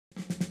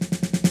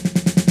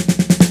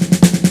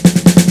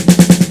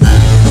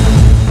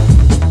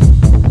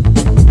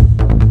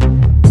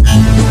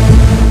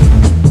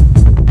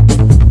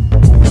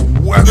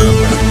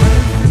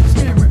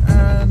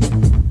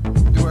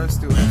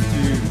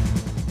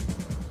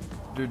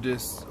do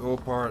this whole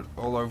part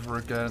all over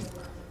again.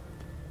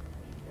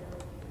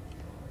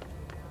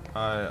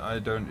 I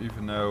don't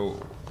even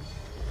know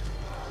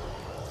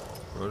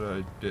what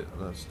I did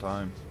last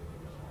time.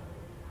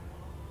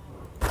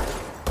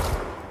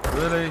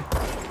 Really?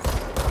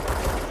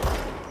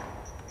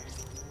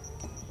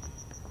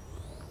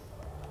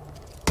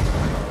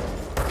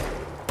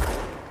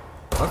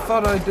 I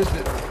thought I did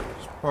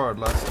this part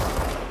last time.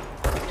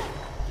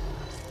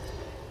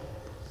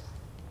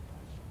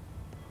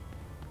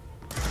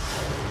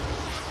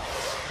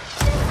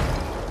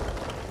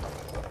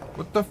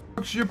 What the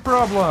fuck's your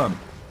problem?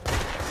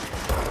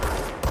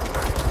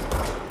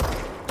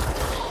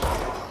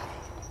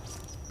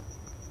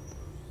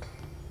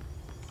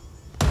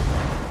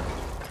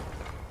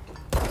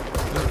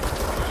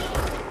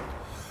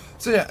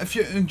 So yeah, if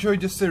you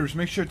enjoyed this series,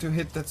 make sure to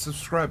hit that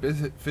subscribe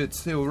if it's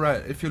still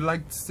right. If you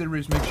like the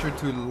series, make sure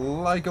to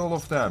like all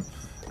of them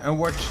and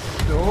watch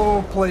the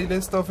whole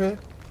playlist of it.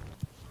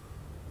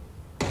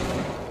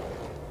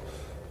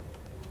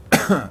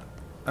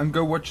 And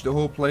go watch the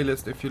whole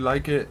playlist if you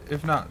like it.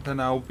 If not, then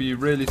I'll be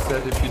really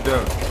sad if you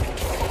don't.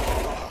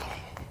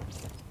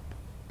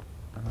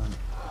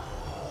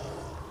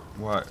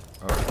 What?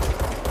 Oh.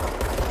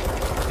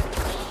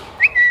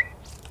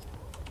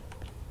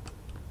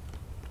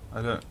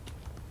 I don't.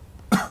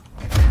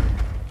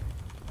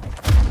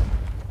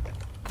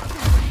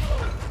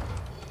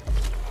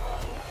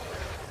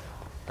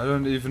 I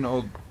don't even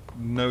know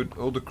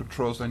all the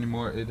controls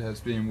anymore. It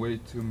has been way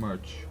too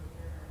much.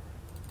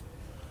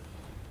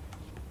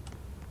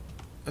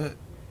 It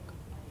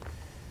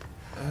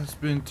has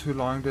been too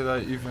long that I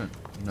even...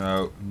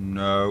 No.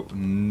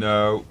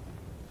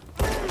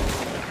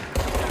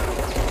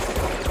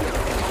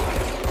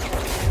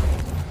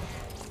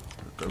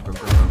 Go.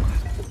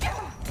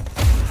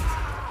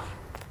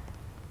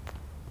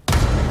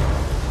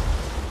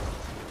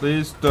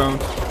 Please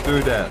don't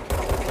do that.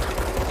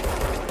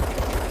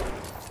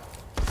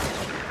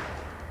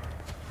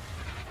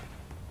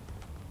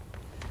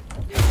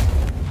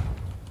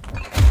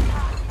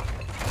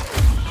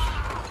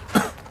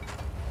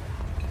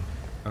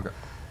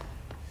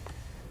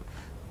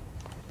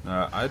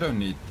 I don't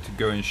need to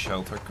go in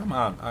shelter. Come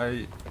on,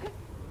 I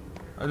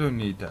don't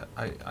need that.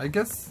 I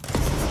guess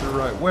this is the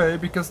right way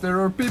because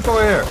there are people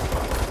here.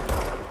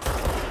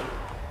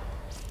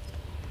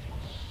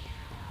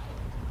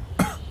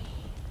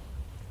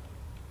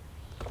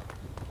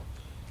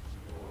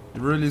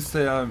 You really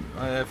say I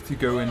have to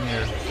go in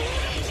here?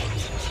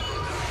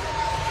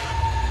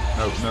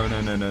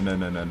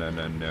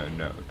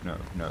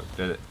 No.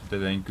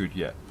 That ain't good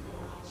yet.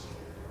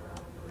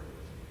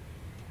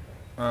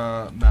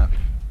 Map.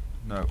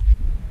 No.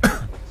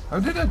 How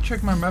did I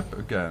check my map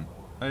again?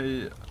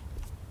 Oh,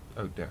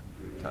 there.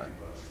 Tab.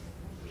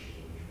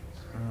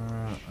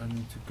 I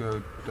need to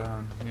go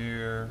down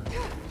here.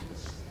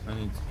 I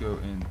need to go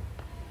in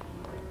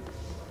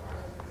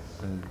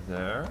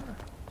there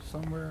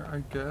somewhere, I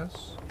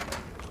guess.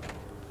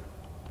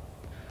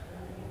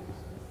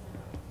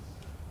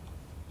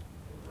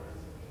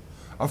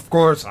 Of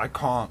course I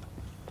can't.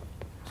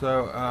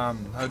 So,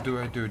 how do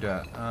I do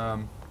that?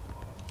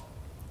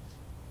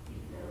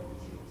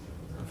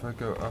 If I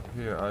go up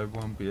here, I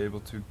won't be able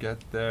to get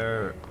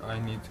there. I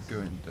need to go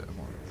in that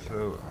one.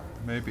 So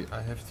maybe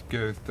I have to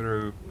go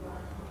through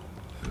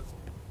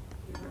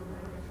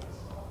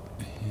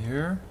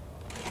here.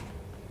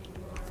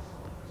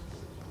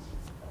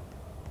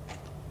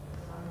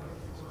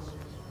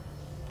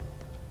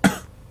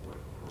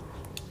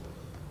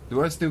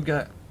 Do I still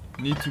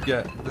need to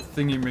get the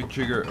thingy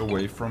majigger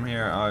away from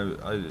here?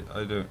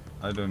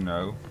 I don't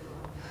know.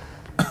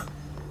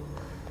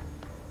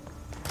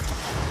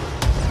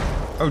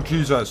 Oh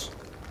Jesus!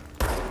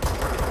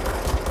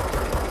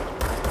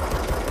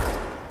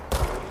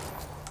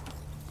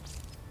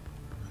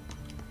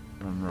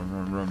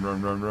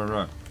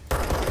 Run.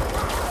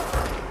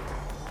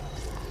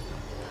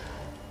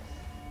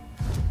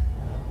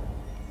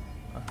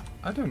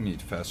 I don't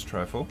need fast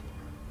travel.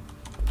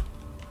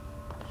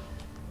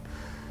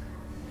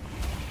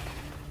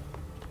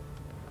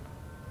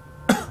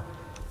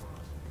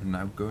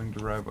 Now going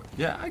the right way.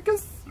 Yeah, I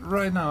guess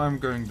right now I'm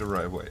going the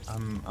right way.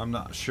 I'm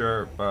not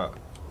sure, but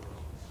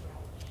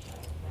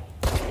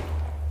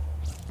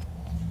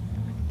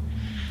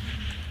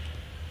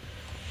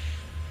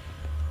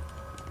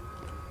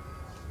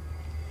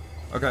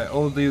okay,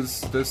 all these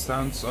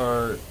sounds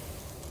are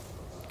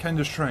kind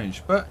of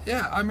strange, but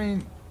yeah, I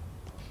mean,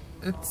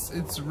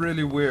 it's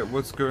really weird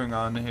what's going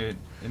on here.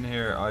 In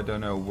here, I don't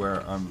know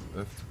where I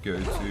have to go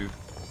to.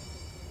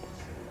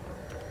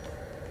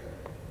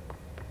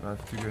 I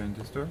have to go in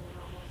this door.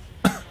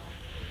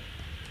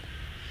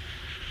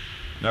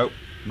 No,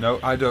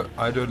 I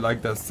don't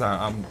like that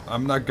sound.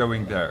 I'm not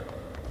going there.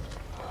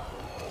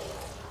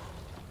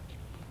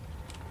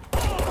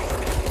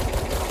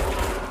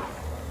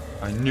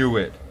 I knew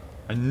it.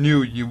 I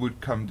knew you would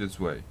come this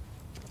way.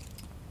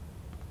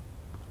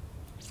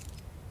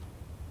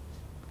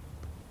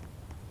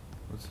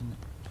 What's in it?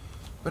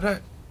 But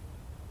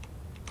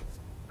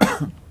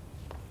I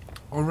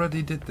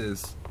already did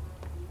this.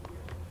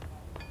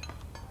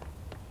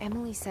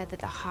 Emily said that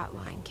the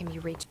hotline can be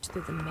reached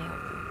through the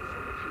mailroom.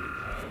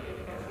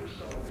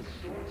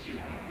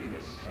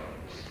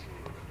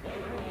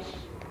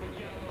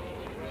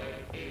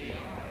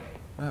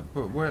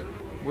 But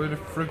where the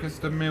frick is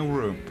the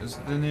mailroom? Is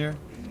it in here?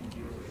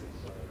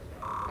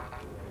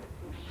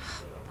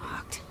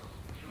 Locked.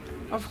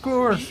 Of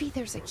course. Maybe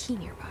there's a key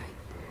nearby.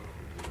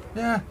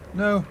 Yeah,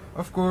 no,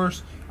 of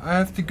course. I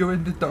have to go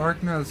in the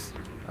darkness.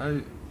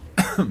 I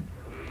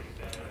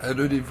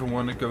don't even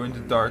want to go into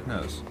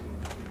darkness.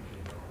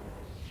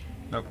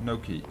 Nope, no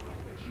key.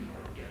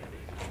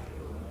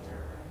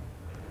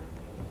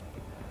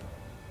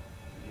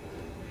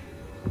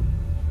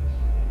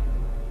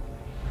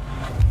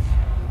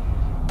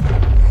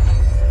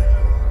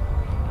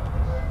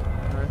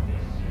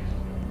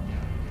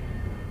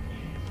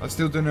 I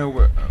still don't know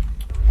where.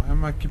 Why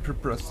am I keep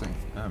pressing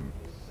M?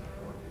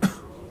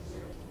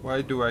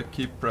 Why do I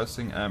keep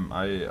pressing M?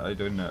 I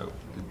don't know.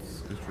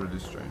 It's really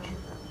strange.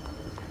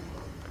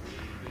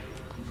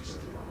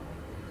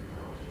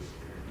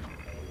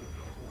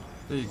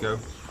 There you go.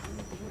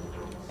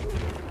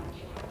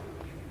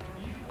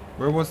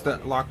 Where was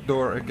that locked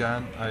door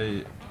again?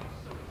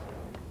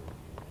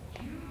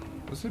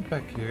 Was it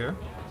back here?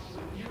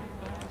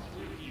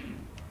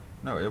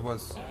 No, it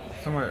was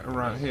somewhere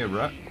around here,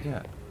 right?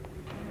 Yeah.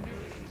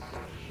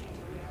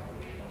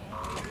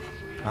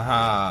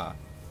 Aha!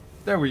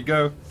 There we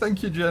go.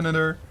 Thank you,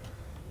 janitor.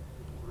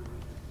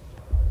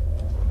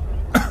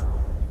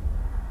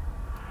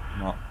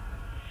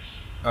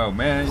 Oh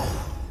man,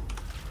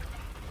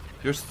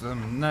 you're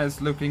some nice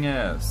looking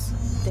ass.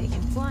 They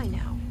can fly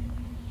now.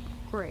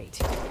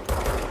 Great.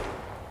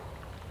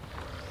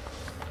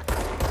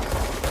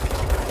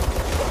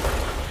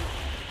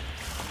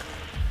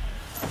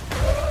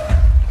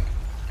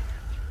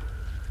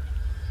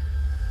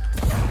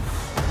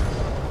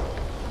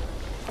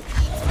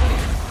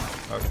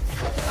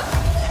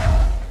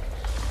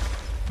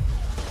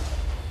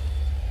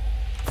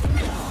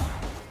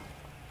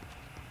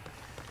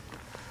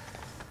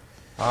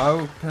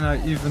 How can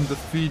I even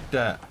defeat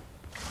that?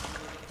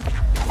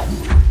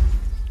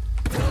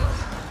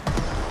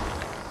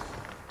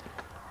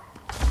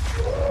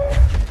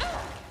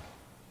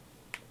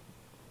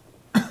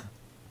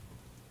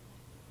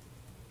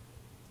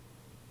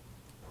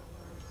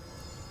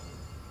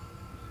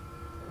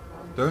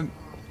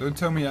 Don't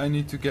tell me I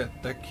need to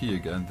get that key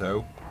again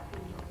though.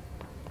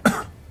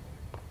 Let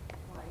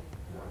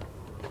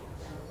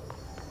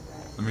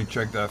me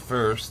check that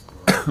first.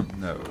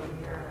 No.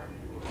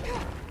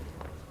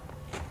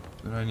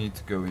 Then I need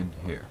to go in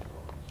here.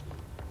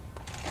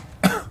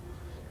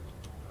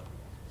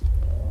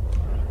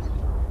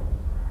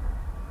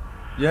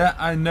 Yeah,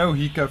 I know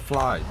he can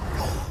fly.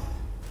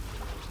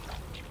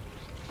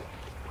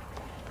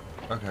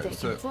 Okay, They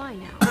so can fly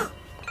now.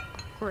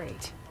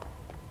 Great.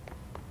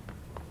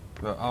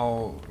 but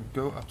I'll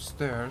go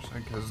upstairs, I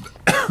guess.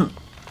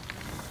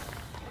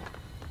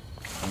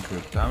 I'll go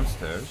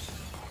downstairs.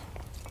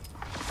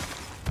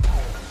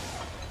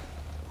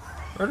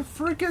 Where the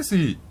frick is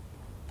he?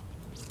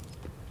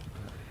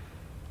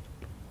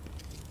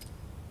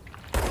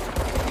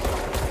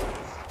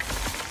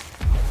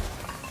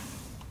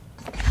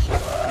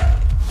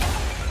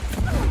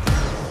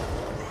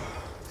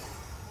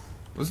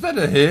 Was that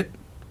a hit?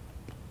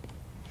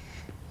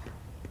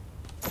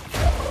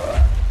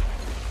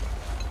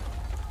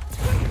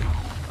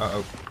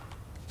 Uh-oh.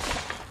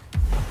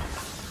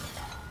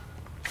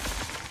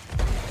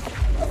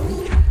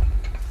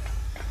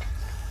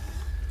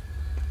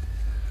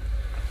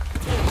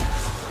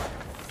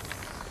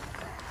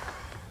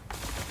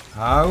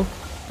 How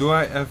do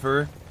I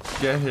ever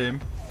get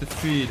him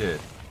defeated?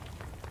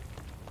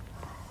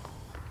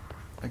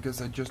 I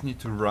guess I just need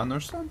to run or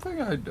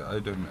something? I don't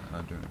know.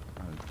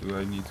 Do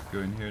I need to go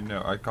in here?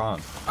 No, I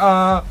can't.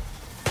 Ah!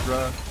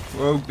 Run.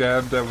 Oh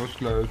damn, that was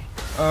close.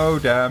 Oh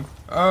damn.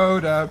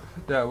 Oh damn.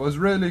 That was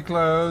really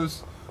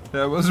close.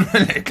 That was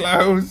really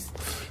close.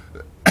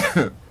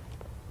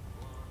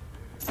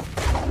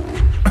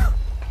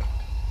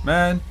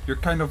 Man, you're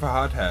kind of a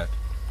hothead.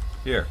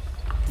 Here.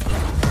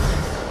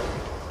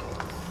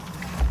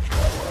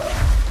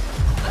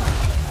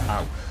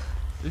 Ow.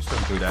 Please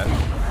don't do that.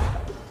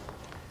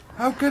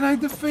 How can I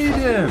defeat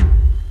him?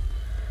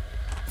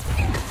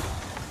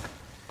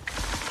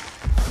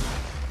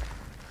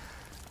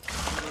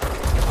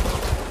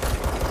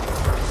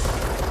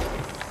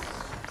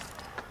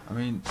 I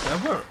mean, there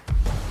were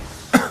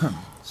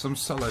some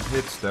solid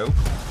hits though.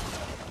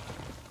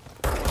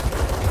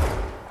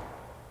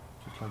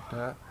 Just like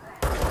that.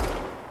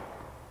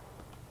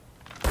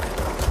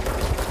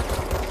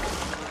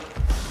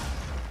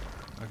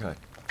 Okay.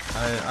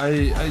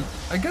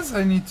 I guess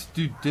I need to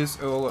do this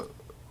all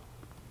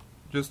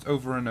just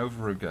over and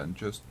over again.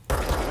 Just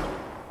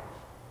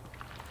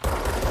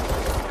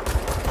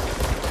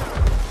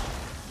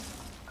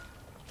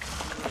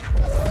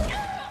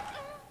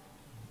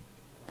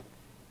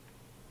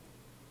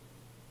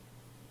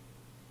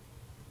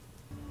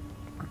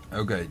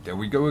okay, there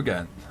we go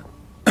again.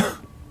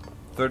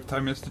 Third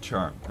time is the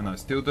charm, and I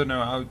still don't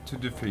know how to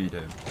defeat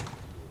him.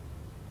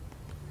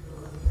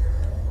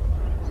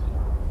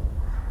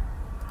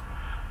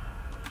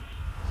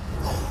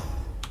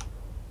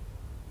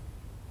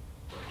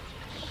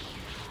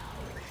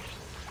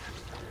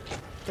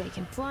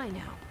 fly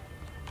now.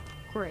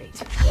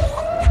 Great.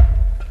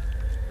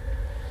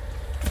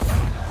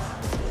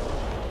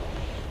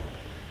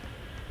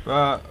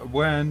 But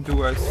when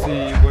do I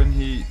see when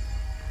he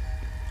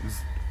is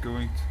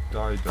going to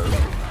die though?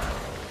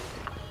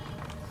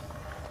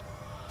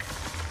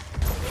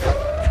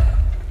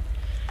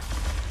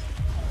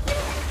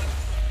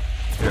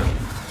 Here,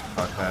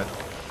 fuckhead.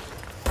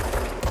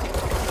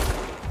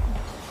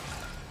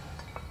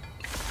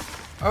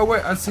 Oh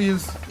wait, I see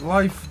his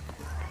life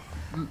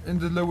in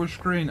the lower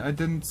screen. I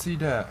didn't see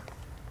that.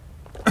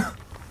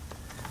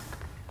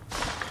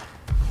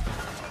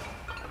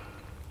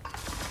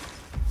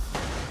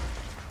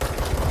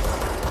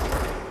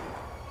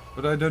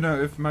 But I don't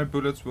know if my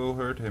bullets will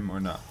hurt him or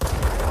not.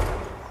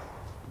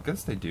 I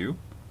guess they do.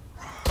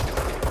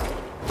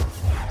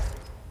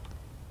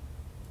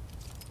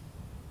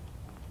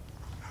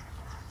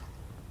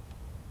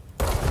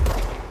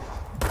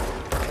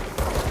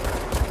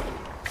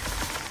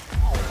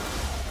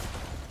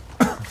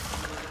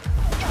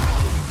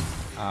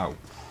 Ow.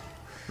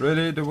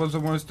 Really? That was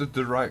almost a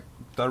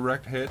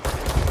direct hit?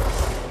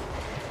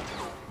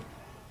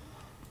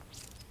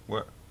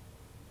 What?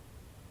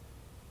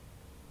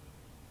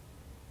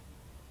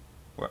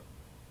 What?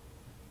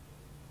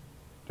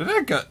 Did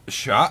I get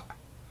shot?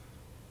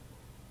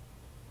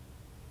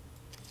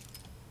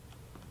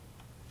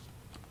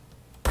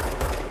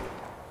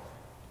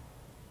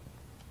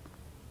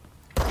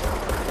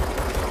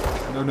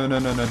 No, no, no,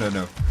 no, no, no,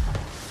 no.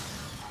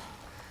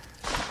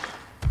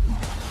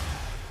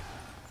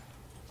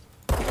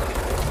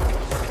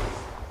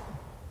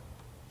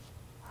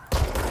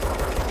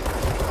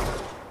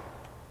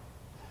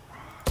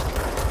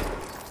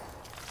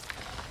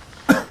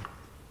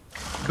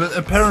 But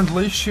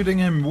apparently shooting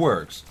him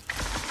works.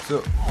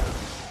 So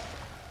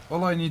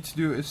all I need to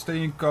do is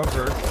stay in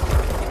cover,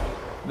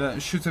 then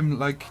shoot him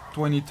like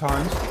 20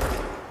 times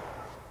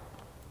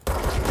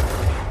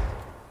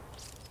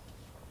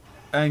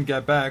and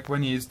get back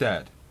when he is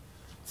dead.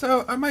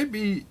 So I might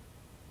be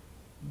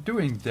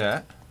doing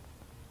that.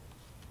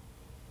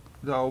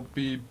 I'll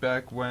be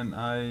back when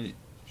I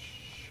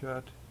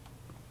shut.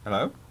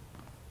 Hello?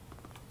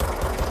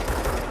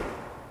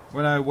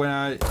 When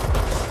I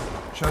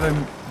shot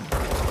him.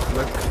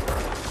 Look.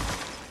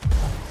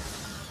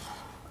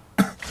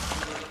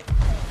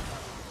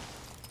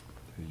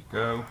 There you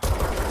go.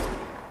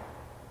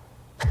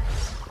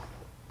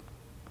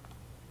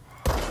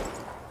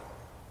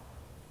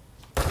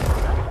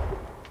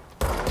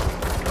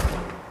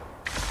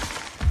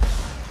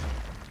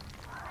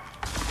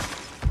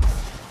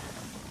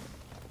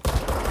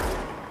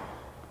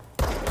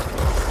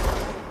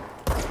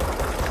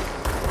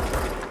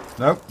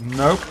 Nope,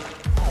 nope.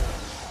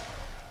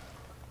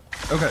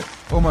 Okay,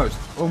 almost.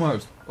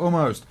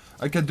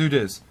 I can do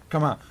this.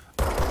 Come on.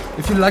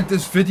 If you like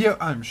this video,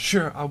 I'm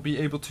sure I'll be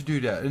able to do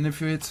that. And if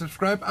you hit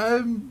subscribe,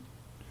 I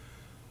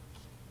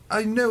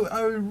know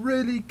I will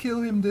really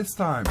kill him this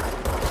time.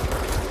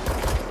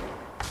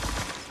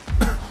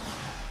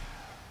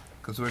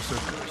 Because we're so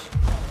close.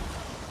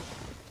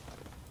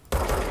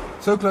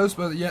 So close,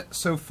 but yet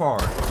so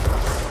far.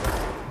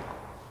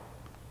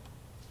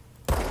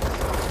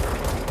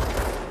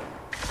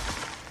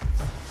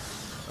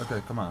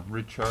 Okay, come on,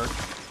 recharge.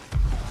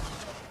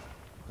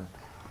 Okay.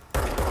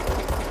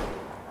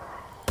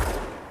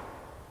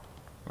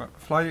 What,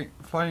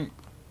 flying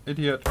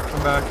idiot,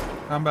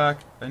 come back,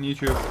 I need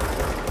you.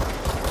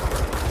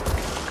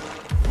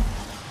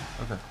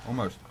 Okay,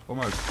 almost,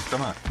 come on,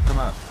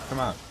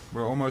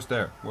 we're almost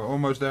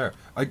there,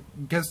 I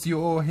guess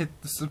you all hit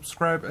the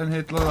subscribe and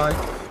hit the like,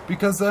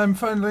 because I'm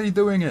finally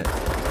doing it.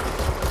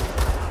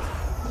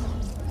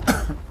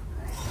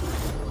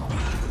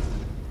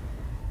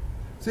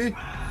 See?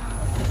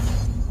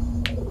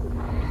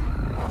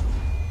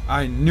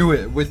 I knew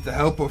it. With the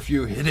help of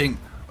you hitting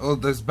all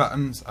those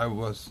buttons, I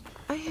was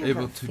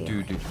able to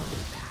do this.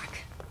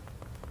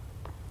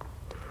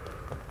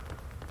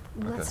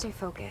 Let's stay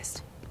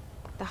focused.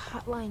 The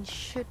hotline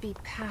should be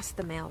past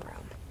the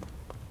mailroom.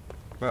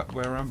 But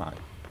where am I?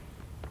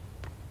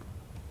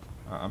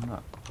 I'm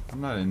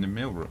not in the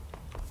mailroom.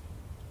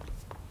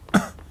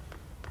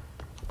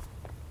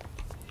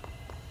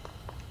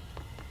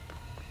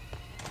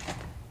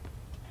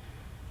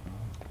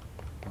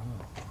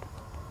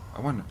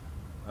 I wonder.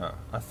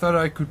 I thought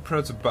I could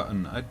press a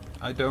button.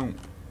 I don't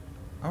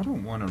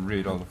want to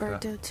read all of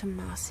that. Roberto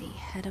Tomasi,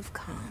 head of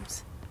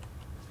comms.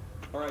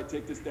 All right,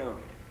 take this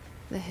down.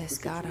 The hiss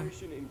got him. The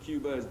situation in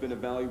Cuba has been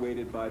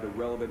evaluated by the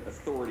relevant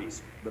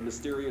authorities. The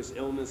mysterious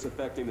illness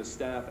affecting the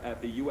staff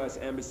at the U.S.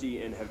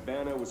 Embassy in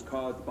Havana was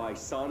caused by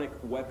sonic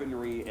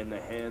weaponry in the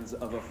hands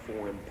of a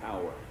foreign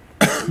power.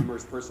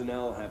 Numerous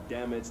personnel have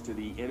damage to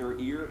the inner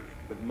ear,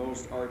 but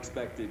most are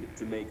expected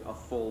to make a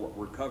full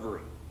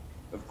recovery.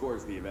 Of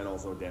course, the event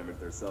also damaged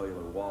their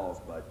cellular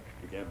walls, but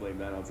you can't blame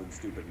that on some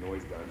stupid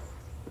noise gun.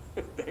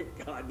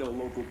 Thank God no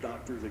local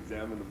doctors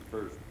examined them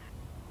first.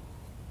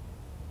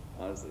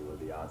 Honestly,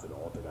 what are the odds an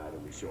alternate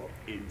item we show up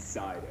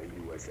inside a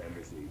U.S.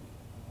 embassy?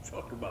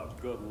 Talk about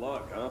good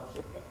luck, huh?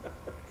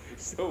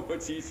 So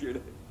much easier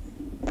to...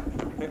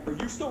 Hey, are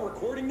you still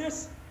recording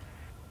this?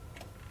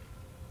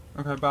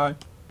 Okay, bye.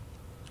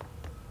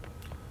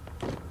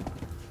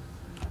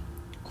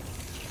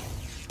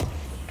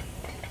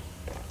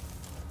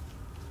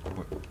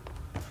 What?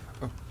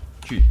 Oh,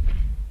 gee.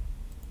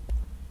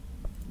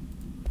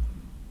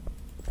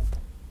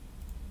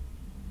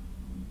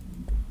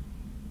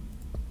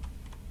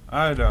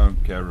 I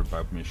don't care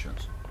about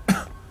missions.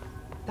 The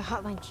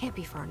hotline can't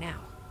be far now.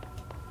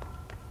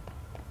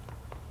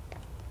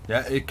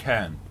 Yeah, it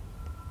can.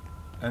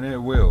 And it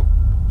will.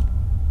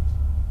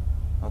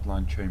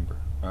 Hotline Camber.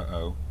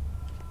 Uh-oh.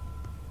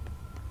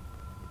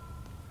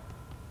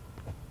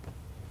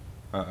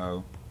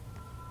 Uh-oh.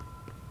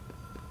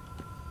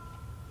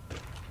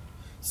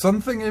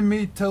 Something in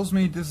me tells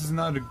me this is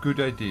not a good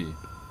idea.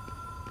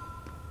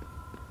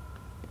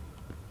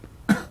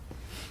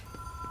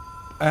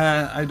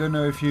 And I don't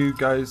know if you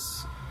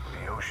guys...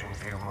 The Ocean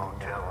View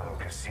Motel and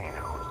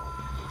Casino.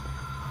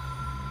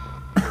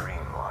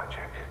 Dream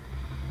logic.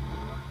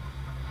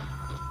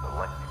 The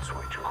light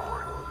switch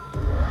cord.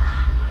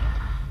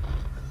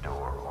 The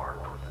door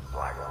marked with the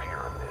black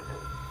pyramid.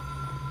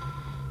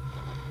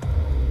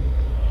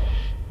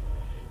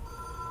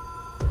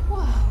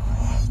 Whoa.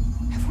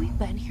 Have we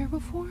been here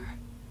before?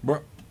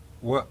 What?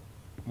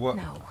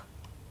 No.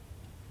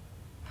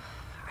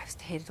 I've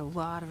stayed at a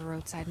lot of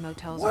roadside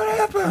motels What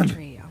across the happened?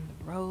 country, on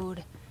the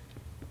road,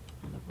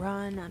 on the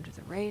run, under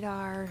the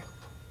radar.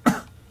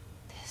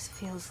 This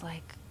feels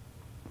like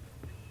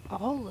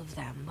all of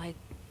them, like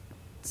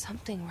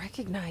something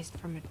recognized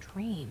from a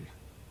dream.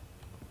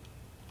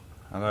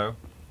 Hello?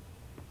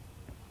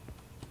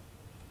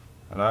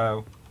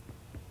 Hello?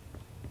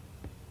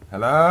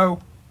 Hello?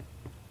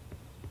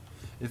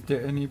 Is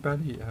there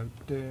anybody out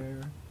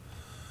there?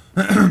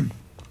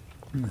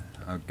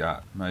 Oh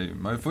god,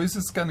 my voice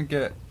is gonna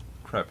get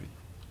crappy.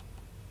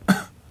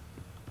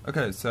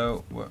 Okay,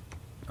 so what?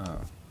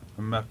 A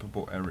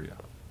mappable area.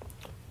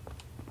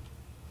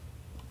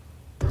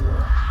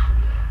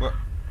 What?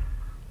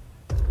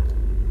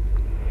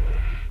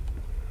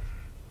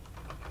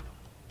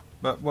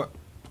 But what?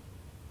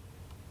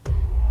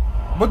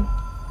 What?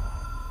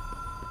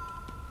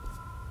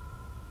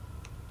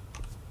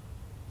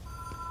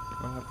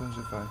 What happens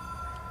if I...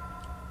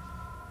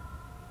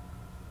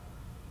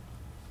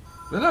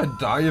 Will I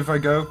die if I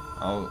go?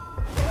 I'll...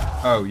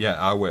 Oh, yeah,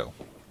 I will.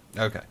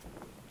 Okay.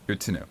 Good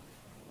to know.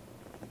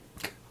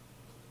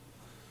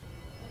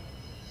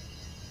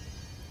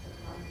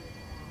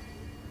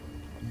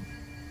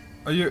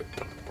 Are you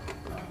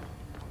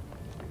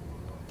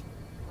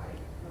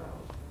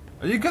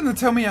gonna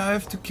tell me I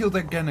have to kill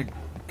that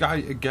guy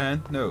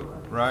again? No,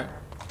 right?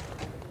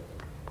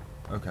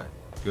 Okay,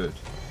 good.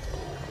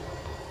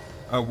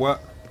 Oh,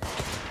 what?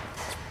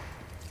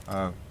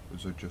 Oh,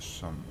 those are just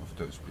some of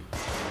those people.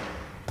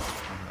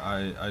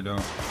 I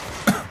don't...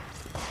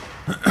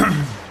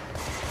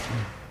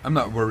 I'm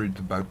not worried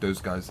about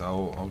those guys.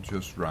 I'll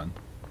just run.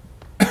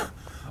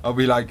 I'll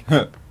be like,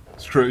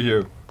 screw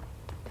you.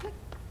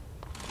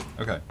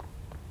 Okay.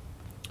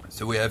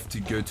 So we have to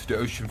go to the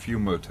Ocean View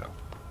Motel.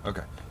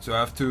 Okay. So I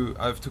have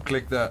to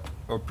click that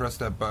or press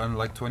that button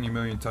like 20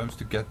 million times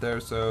to get there.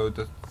 So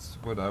that's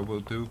what I will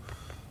do.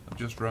 I'll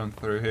just run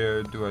through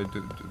here. Do I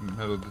do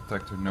metal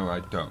detector? No, I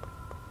don't.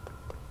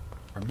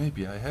 Or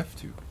maybe I have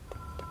to.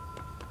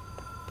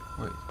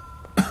 Wait.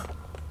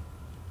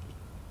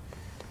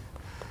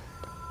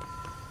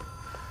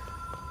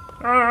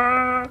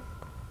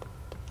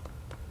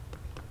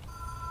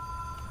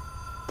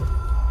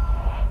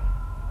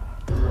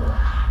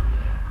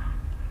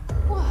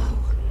 Whoa.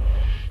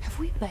 Have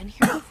we been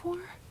here before?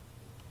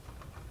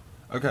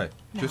 Okay.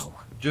 No.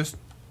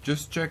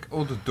 Just check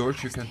all the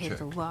doors you I've can stayed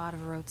check. at a lot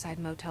of roadside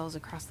motels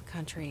across the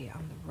country,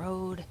 on the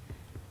road,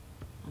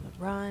 on the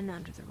run,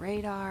 under the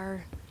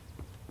radar.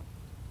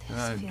 Can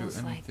This I do feels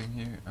like anything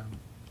here?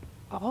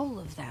 all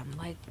of them,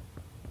 like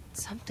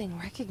something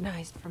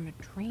recognized from a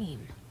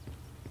dream.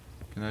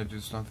 Can I do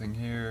something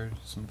here?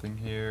 Something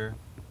here?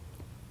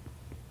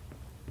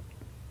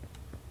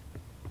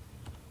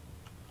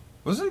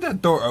 Wasn't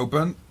that door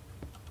open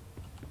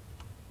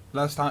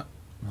last time?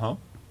 Huh?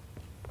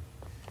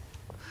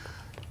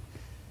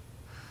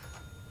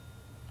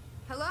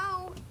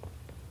 Hello?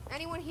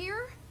 Anyone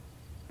here?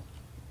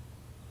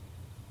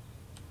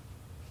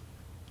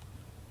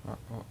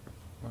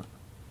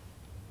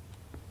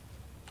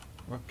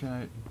 What can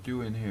I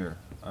do in here?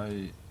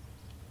 I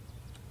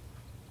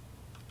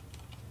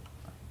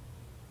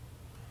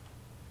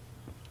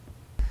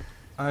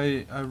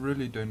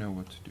really don't know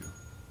what to do.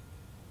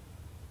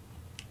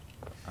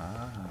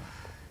 Ah.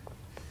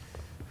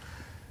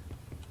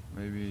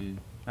 Maybe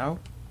now?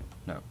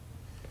 No.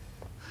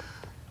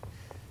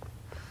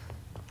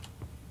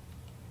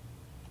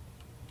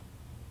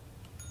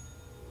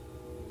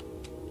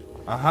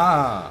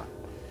 Aha!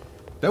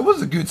 That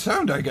was a good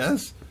sound, I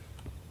guess.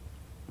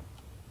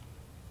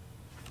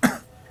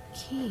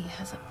 Key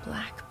has a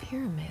black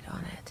pyramid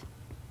on it.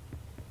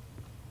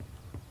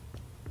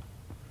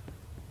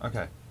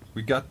 Okay,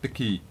 we got the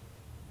key.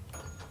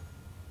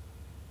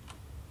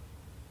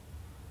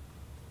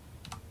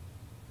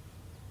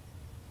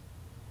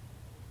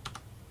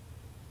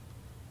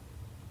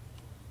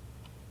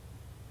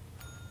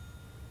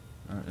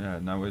 Yeah,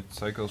 now it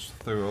cycles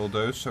through all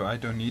those, so I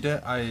don't need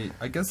it. I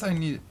guess I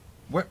need...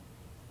 What?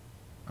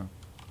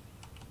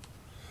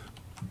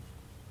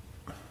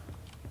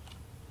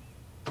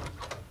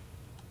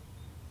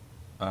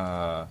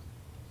 Oh.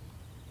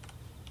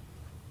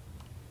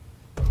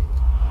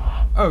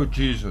 Oh,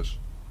 Jesus.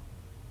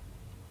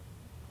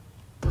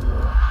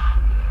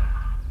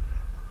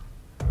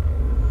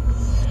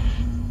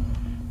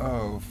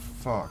 Oh,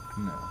 fuck,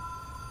 no.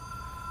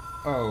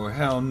 Oh,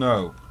 hell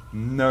no.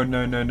 No,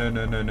 no, no, no,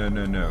 no, no, no,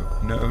 no, no.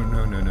 No,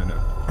 no, no, no, no.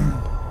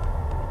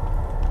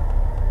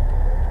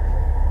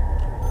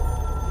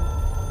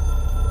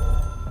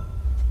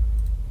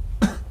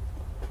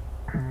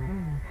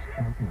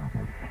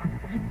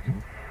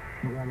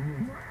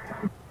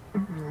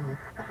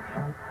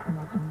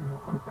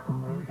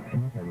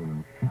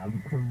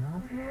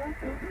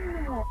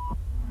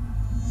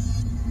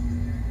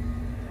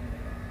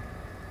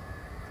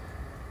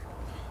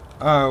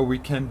 Oh, we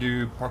can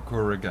do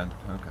parkour again.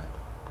 Okay.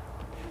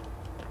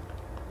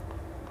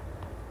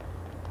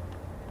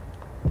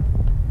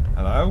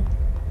 Hello?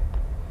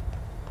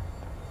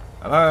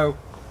 Hello?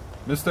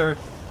 Mister?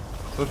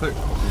 Something?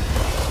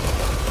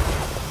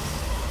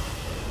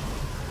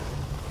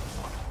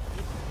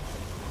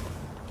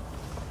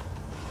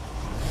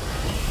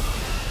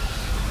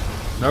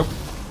 Nope.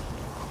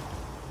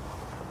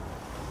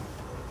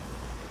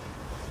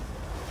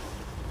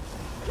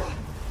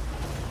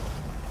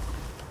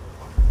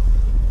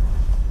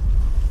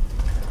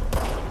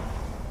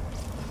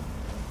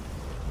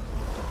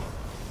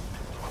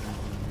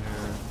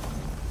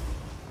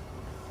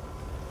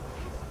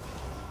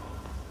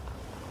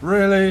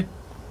 Really?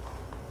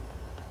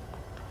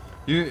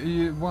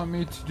 You want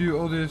me to do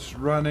all this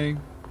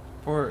running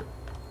for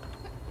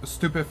a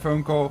stupid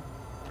phone call?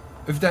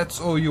 If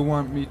that's all you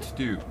want me to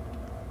do,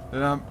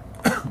 then I'm...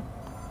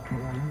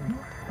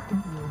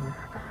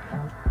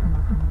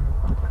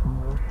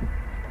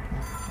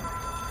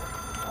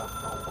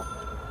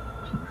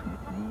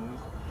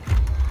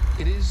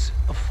 It is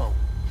a phone.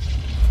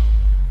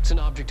 It's an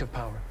object of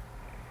power.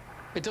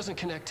 It doesn't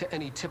connect to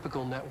any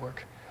typical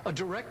network. A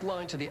direct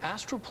line to the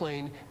astral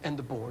plane and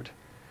the board.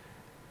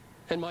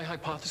 And my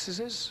hypothesis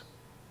is,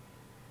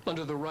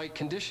 under the right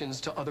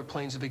conditions, to other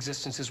planes of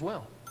existence as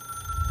well.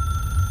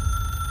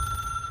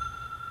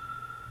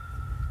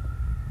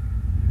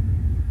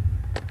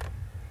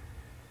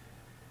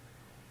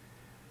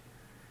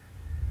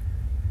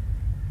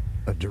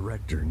 A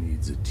director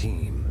needs a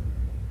team.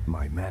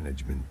 My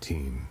management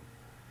team.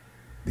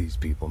 These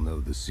people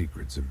know the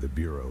secrets of the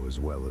Bureau as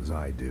well as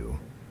I do.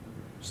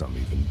 Some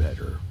even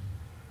better.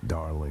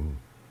 Darling,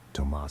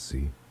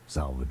 Tomasi,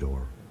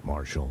 Salvador,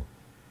 Marshall.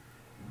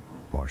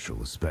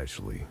 Marshall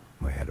especially,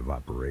 my head of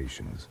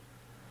operations.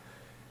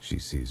 She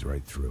sees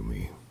right through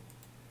me.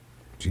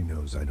 She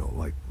knows I don't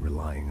like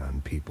relying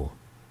on people.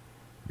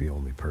 The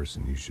only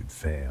person you should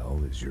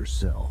fail is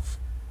yourself.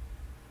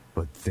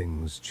 But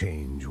things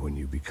change when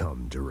you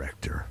become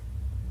director.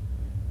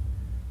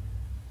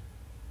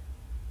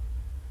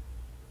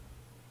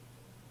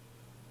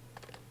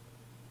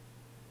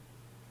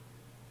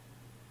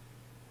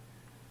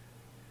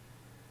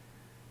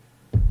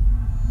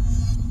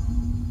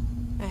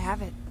 I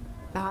have it.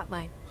 The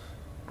hotline.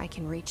 I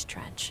can reach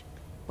Trench.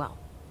 Well,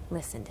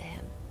 listen to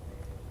him.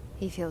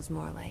 He feels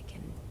more like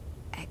an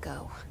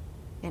echo.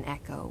 An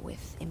echo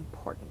with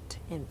important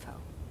info.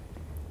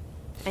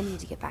 I need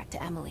to get back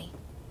to Emily.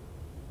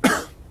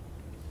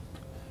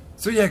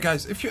 So yeah,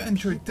 guys, if you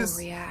enjoyed People this...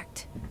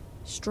 react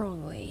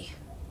strongly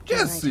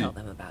Jesse! when I tell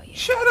them about you.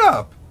 Shut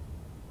up!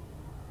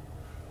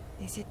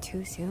 Is it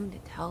too soon to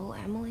tell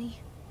Emily?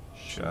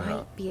 Shut She might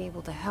up. be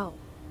able to help.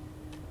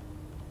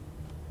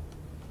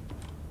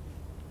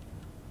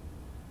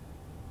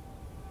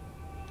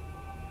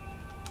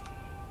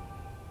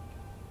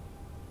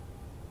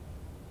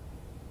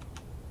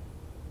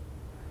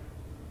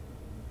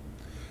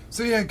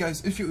 So yeah,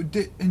 guys, if you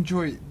did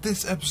enjoy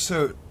this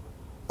episode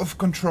of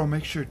Control,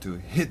 make sure to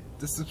hit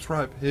the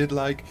subscribe, hit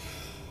like,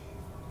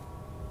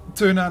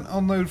 turn on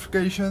all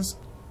notifications,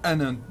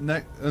 and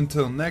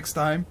until next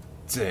time,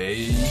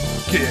 take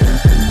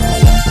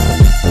care.